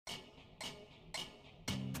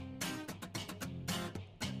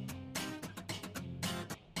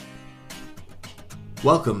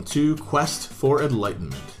Welcome to Quest for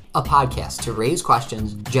Enlightenment, a podcast to raise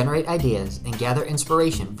questions, generate ideas, and gather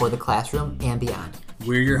inspiration for the classroom and beyond.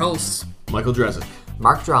 We're your hosts, Michael Drezick,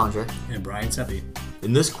 Mark Drollinger, and Brian Seppi.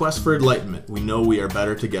 In this quest for enlightenment, we know we are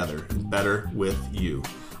better together and better with you.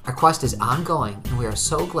 Our quest is ongoing, and we are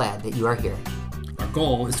so glad that you are here. Our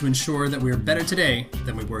goal is to ensure that we are better today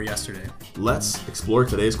than we were yesterday. Let's explore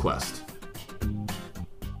today's quest.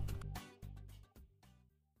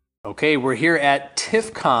 Okay, we're here at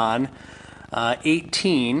TIFFCon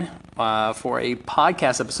 18 for a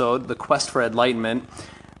podcast episode, The Quest for Enlightenment.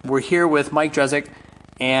 We're here with Mike Drezick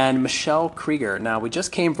and Michelle Krieger. Now, we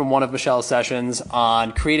just came from one of Michelle's sessions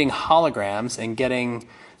on creating holograms and getting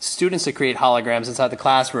students to create holograms inside the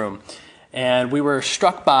classroom. And we were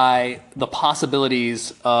struck by the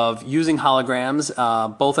possibilities of using holograms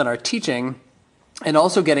both in our teaching and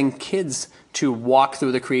also getting kids to walk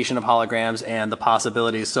through the creation of holograms and the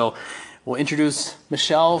possibilities. So we'll introduce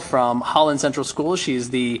Michelle from Holland Central Schools. She's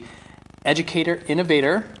the educator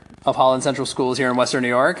innovator of Holland Central Schools here in Western New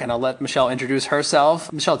York, and I'll let Michelle introduce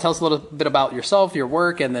herself. Michelle, tell us a little bit about yourself, your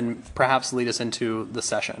work, and then perhaps lead us into the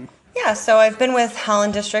session. Yeah, so I've been with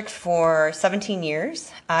Holland District for 17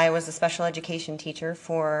 years. I was a special education teacher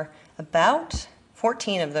for about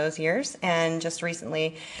 14 of those years, and just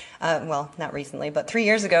recently, not recently, but 3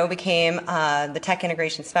 years ago, became the tech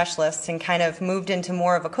integration specialist and kind of moved into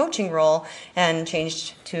more of a coaching role and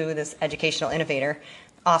changed to this educational innovator.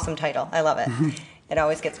 Awesome title. I love it. It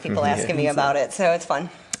always gets people asking me about it, so it's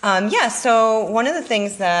fun. So one of the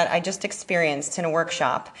things that I just experienced in a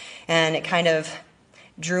workshop, and it kind of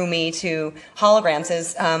drew me to holograms,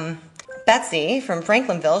 is Betsy from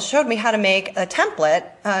Franklinville showed me how to make a template.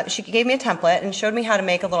 She gave me a template and showed me how to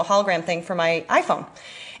make a little hologram thing for my iPhone.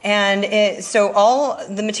 And so all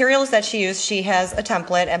the materials that she used, she has a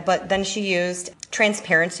template, but then she used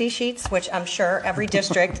transparency sheets, which I'm sure every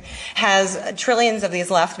district has trillions of these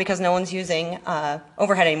left because no one's using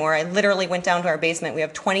overhead anymore. I literally went down to our basement. We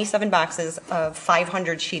have 27 boxes of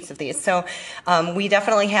 500 sheets of these. So we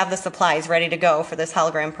definitely have the supplies ready to go for this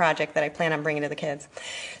hologram project that I plan on bringing to the kids.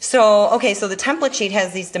 So the template sheet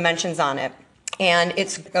has these dimensions on it, and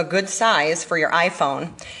it's a good size for your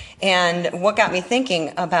iPhone. And what got me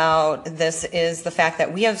thinking about this is the fact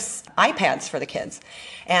that we have iPads for the kids.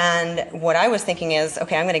 And what I was thinking is, I'm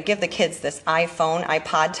going to give the kids this iPhone,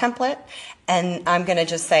 iPod template, and I'm going to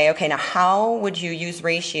just say, now how would you use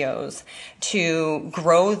ratios to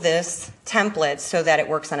grow this template so that it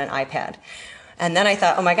works on an iPad? And then I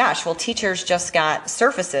thought, oh my gosh, well, teachers just got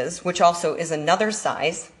Surfaces, which also is another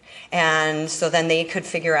size. And so then they could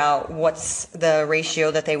figure out what's the ratio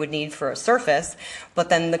that they would need for a Surface. But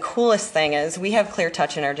then the coolest thing is we have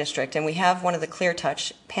ClearTouch in our district, and we have one of the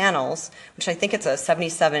ClearTouch panels, which I think it's a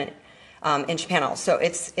 77-inch panel. So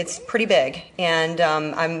it's pretty big. And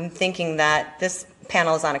I'm thinking that this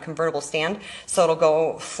panel is on a convertible stand, so it'll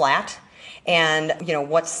go flat. And,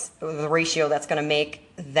 what's the ratio that's going to make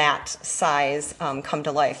that size come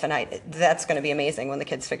to life? And that's going to be amazing when the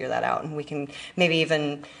kids figure that out. And we can maybe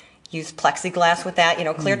even use plexiglass with that.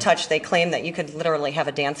 ClearTouch, they claim that you could literally have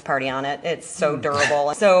a dance party on it. It's so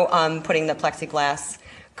durable. So putting the plexiglass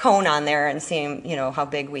cone on there and seeing, how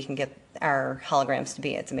big we can get our holograms to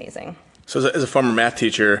be, it's amazing. So as a former math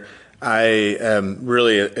teacher, I am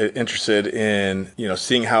really interested in,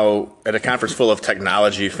 seeing how at a conference full of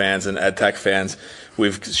technology fans and ed tech fans,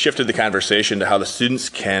 we've shifted the conversation to how the students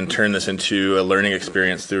can turn this into a learning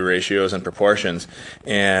experience through ratios and proportions.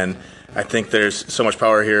 And I think there's so much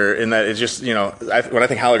power here in that it's just, when I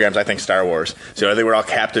think holograms, I think Star Wars. So I think we're all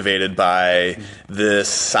captivated by this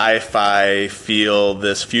sci-fi feel,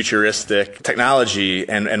 this futuristic technology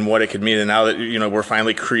and what it could mean. And now that, we're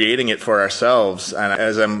finally creating it for ourselves. And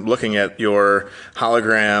as I'm looking at your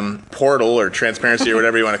hologram portal or transparency or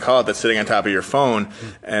whatever you want to call it that's sitting on top of your phone,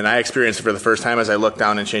 and I experienced it for the first time as I looked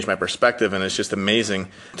down and changed my perspective. And it's just amazing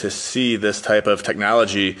to see this type of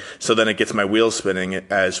technology. So then it gets my wheels spinning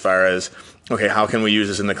as far as, how can we use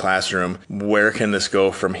this in the classroom? Where can this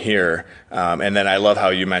go from here? And then I love how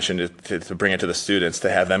you mentioned it to bring it to the students, to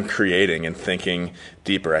have them creating and thinking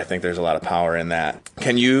deeper. I think there's a lot of power in that.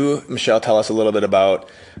 Can you, Michelle, tell us a little bit about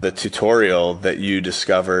the tutorial that you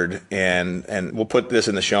discovered? And we'll put this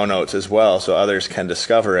in the show notes as well so others can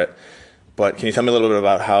discover it. But can you tell me a little bit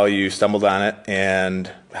about how you stumbled on it and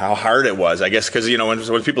how hard it was? I guess because,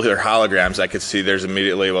 when people hear holograms, I could see there's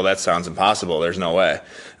immediately, well, that sounds impossible. There's no way.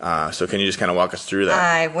 So can you just kind of walk us through that?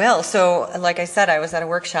 I will. So like I said, I was at a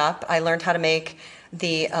workshop. I learned how to make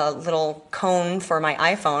the little cone for my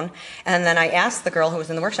iPhone. And then I asked the girl who was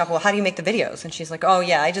in the workshop, well, how do you make the videos? And she's like, oh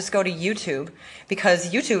yeah, I just go to YouTube,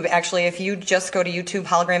 because YouTube, actually, if you just go to YouTube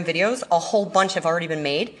hologram videos, a whole bunch have already been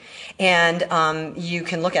made, and you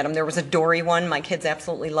can look at them. There was a Dory one. My kids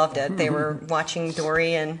absolutely loved it. They were watching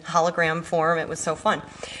Dory in hologram form. It was so fun.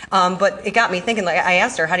 But it got me thinking, like, I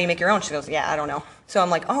asked her, how do you make your own? She goes, yeah, I don't know. So I'm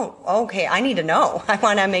like, oh, okay, I need to know. I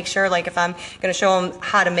want to make sure, like, if I'm going to show them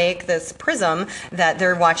how to make this prism, that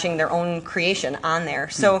they're watching their own creation on there.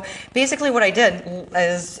 So basically what I did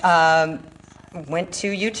is went to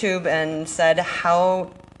YouTube and said,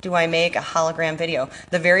 how do I make a hologram video?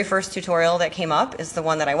 The very first tutorial that came up is the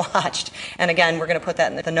one that I watched. And again, we're going to put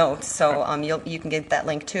that in the notes, so you can get that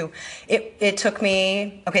link too. It took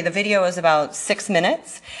me, okay, the video is about 6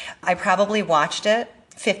 minutes. I probably watched it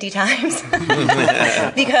 50 times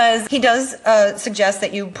because he does suggest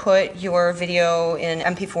that you put your video in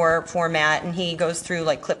MP4 format, and he goes through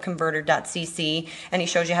like clipconverter.cc and he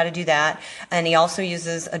shows you how to do that. And he also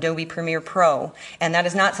uses Adobe Premiere Pro, and that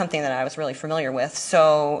is not something that I was really familiar with,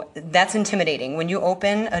 so that's intimidating. When you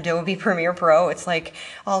open Adobe Premiere Pro, it's like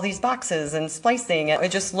all these boxes and splicing.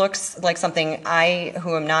 It just looks like something I,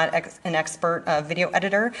 who am not an expert video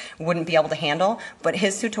editor, wouldn't be able to handle, but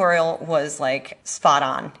his tutorial was like spot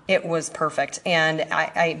on. It was perfect, and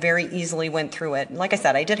I very easily went through it. Like I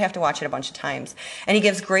said, I did have to watch it a bunch of times, and he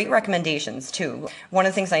gives great recommendations too. One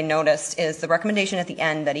of the things I noticed is the recommendation at the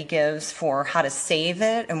end that he gives for how to save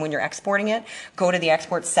it, and when you're exporting it, go to the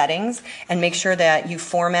export settings and make sure that you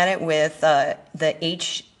format it with the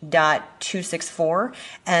H.264,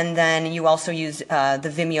 and then you also use the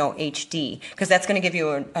Vimeo HD, because that's going to give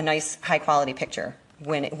you a nice high quality picture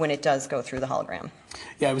when it does go through the hologram.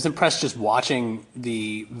 Yeah, I was impressed just watching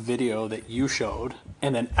the video that you showed.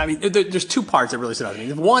 And then, I mean, there's two parts that really stood out to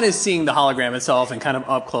me. One is seeing the hologram itself and kind of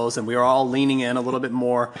up close, and we were all leaning in a little bit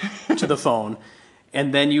more to the phone.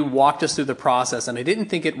 And then you walked us through the process, and I didn't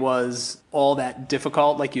think it was all that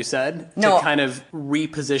difficult, like you said, to kind of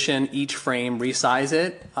reposition each frame, resize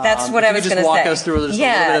it. That's what I was going to say. Just walk us through just a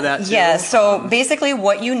little bit of that too. Yeah, so basically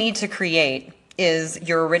what you need to create is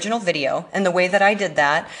your original video, and the way that I did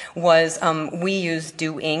that was we use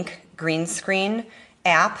Do Ink green screen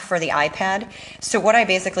app for the iPad. So what I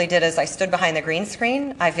basically did is I stood behind the green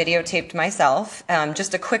screen, I videotaped myself,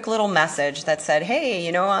 just a quick little message that said, hey,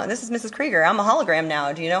 you know, this is Mrs. Krieger, I'm a hologram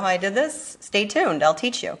now, do you know how I did this? Stay tuned, I'll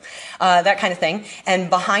teach you. That kind of thing. And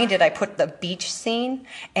behind it I put the beach scene,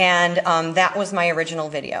 and that was my original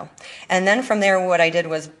video. And then from there what I did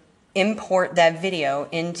was import that video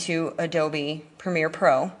into Adobe Premiere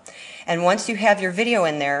Pro. And once you have your video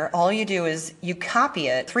in there, all you do is you copy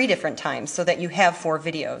it 3 different times so that you have 4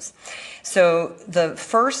 videos. So the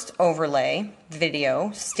first overlay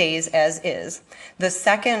video stays as is. The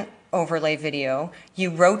second overlay video, you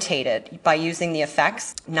rotate it by using the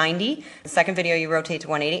effects 90. The second video you rotate to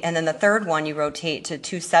 180, and then the third one you rotate to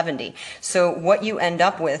 270. So what you end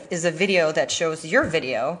up with is a video that shows your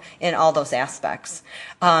video in all those aspects.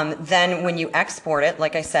 Then when you export it,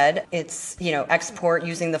 like I said, it's, you know, export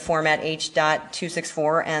using the format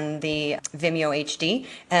H.264 and the Vimeo HD,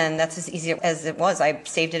 and that's as easy as it was. I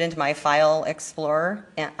saved it into my file explorer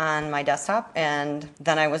on my desktop, and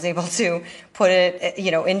then I was able to put it,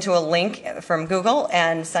 you know, into a link from Google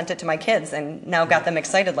and sent it to my kids, and now got them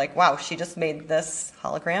excited, like, wow, she just made this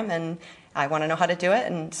hologram and I want to know how to do it.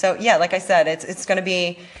 And so, yeah, like I said, it's going to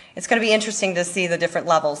be interesting to see the different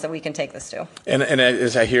levels that we can take this to. And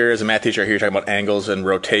as I hear, as a math teacher, I hear you talking about angles and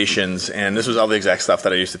rotations, and this was all the exact stuff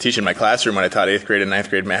that I used to teach in my classroom when I taught 8th grade and 9th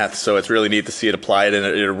grade math. So it's really neat to see it applied in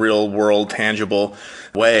a real world, tangible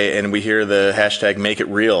way. And we hear the hashtag make it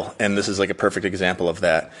real, and this is like a perfect example of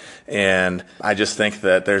that. And I just think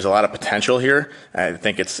that there's a lot of potential here. I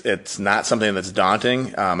think it's not something that's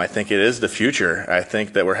daunting. I think it is the future. I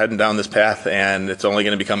think that we're heading down this path, and it's only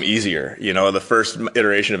going to become easier. You know, the first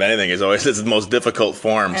iteration of anything is always its most difficult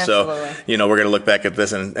form. Absolutely. So, you know, we're going to look back at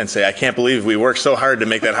this and say, I can't believe we worked so hard to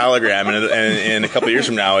make that hologram, and in a couple of years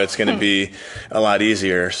from now, it's going to be a lot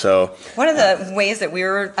easier. So one of the ways that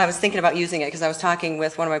I was thinking about using it, because I was talking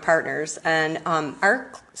with one of my partners, and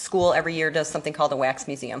our school every year does something called the Wax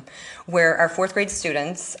Museum, where our 4th grade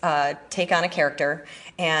students take on a character,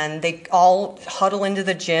 and they all huddle into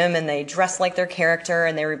the gym and they dress like their character,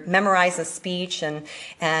 and they memorize a speech and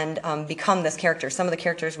become this character. Some of the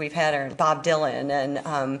characters we've had are Bob Dylan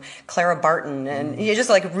and Clara Barton, and you're just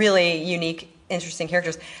like really unique, interesting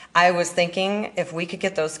characters. I was thinking if we could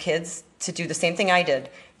get those kids to do the same thing I did,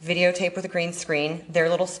 videotape with a green screen, their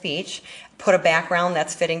little speech, put a background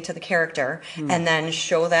that's fitting to the character, and then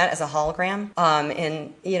show that as a hologram.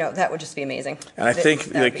 And that would just be amazing. And I think,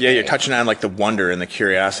 you're touching on like the wonder and the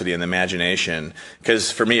curiosity and the imagination.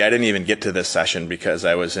 Because for me, I didn't even get to this session because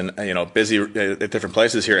I was busy at different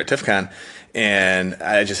places here at TIFCon, and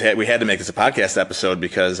we had to make this a podcast episode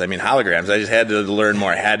because holograms. I just had to learn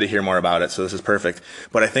more. I had to hear more about it. So this is perfect.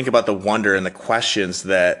 But I think about the wonder and the questions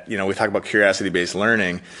that we talk about curiosity-based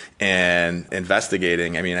learning and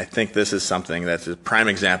investigating. I think this is something that's a prime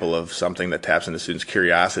example of something that taps into students'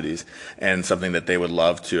 curiosities and something that they would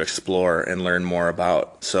love to explore and learn more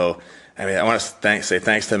about. So, I want to say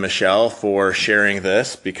thanks to Michelle for sharing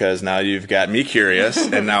this, because now you've got me curious,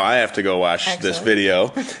 and now I have to go watch this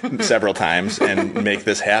video several times and make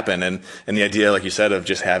this happen. And the idea, like you said, of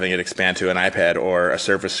just having it expand to an iPad or a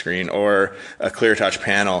Surface screen or a clear touch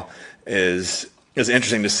panel is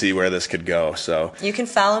interesting to see where this could go. So you can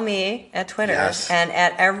follow me at Twitter, and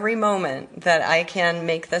at every moment that I can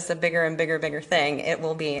make this a bigger and bigger thing, it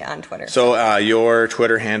will be on Twitter. So your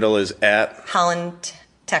Twitter handle is at Holland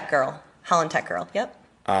Tech Girl. Holland Tech Girl. Yep.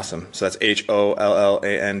 Awesome. So that's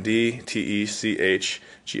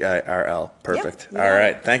HOLLANDTECHGIRL. Perfect. Yep. All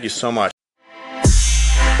right. Thank you so much.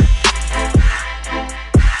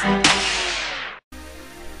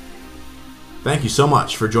 Thank you so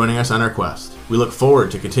much for joining us on our quest. We look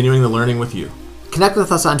forward to continuing the learning with you. Connect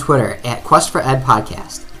with us on Twitter at Quest for Ed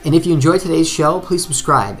Podcast. And if you enjoyed today's show, please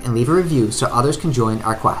subscribe and leave a review so others can join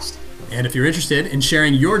our quest. And if you're interested in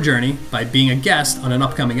sharing your journey by being a guest on an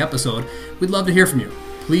upcoming episode, we'd love to hear from you.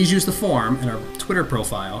 Please use the form in our Twitter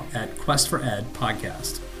profile at Quest for Ed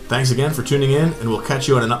Podcast. Thanks again for tuning in, and we'll catch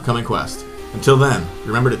you on an upcoming quest. Until then,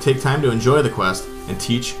 remember to take time to enjoy the quest and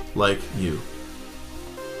teach like you.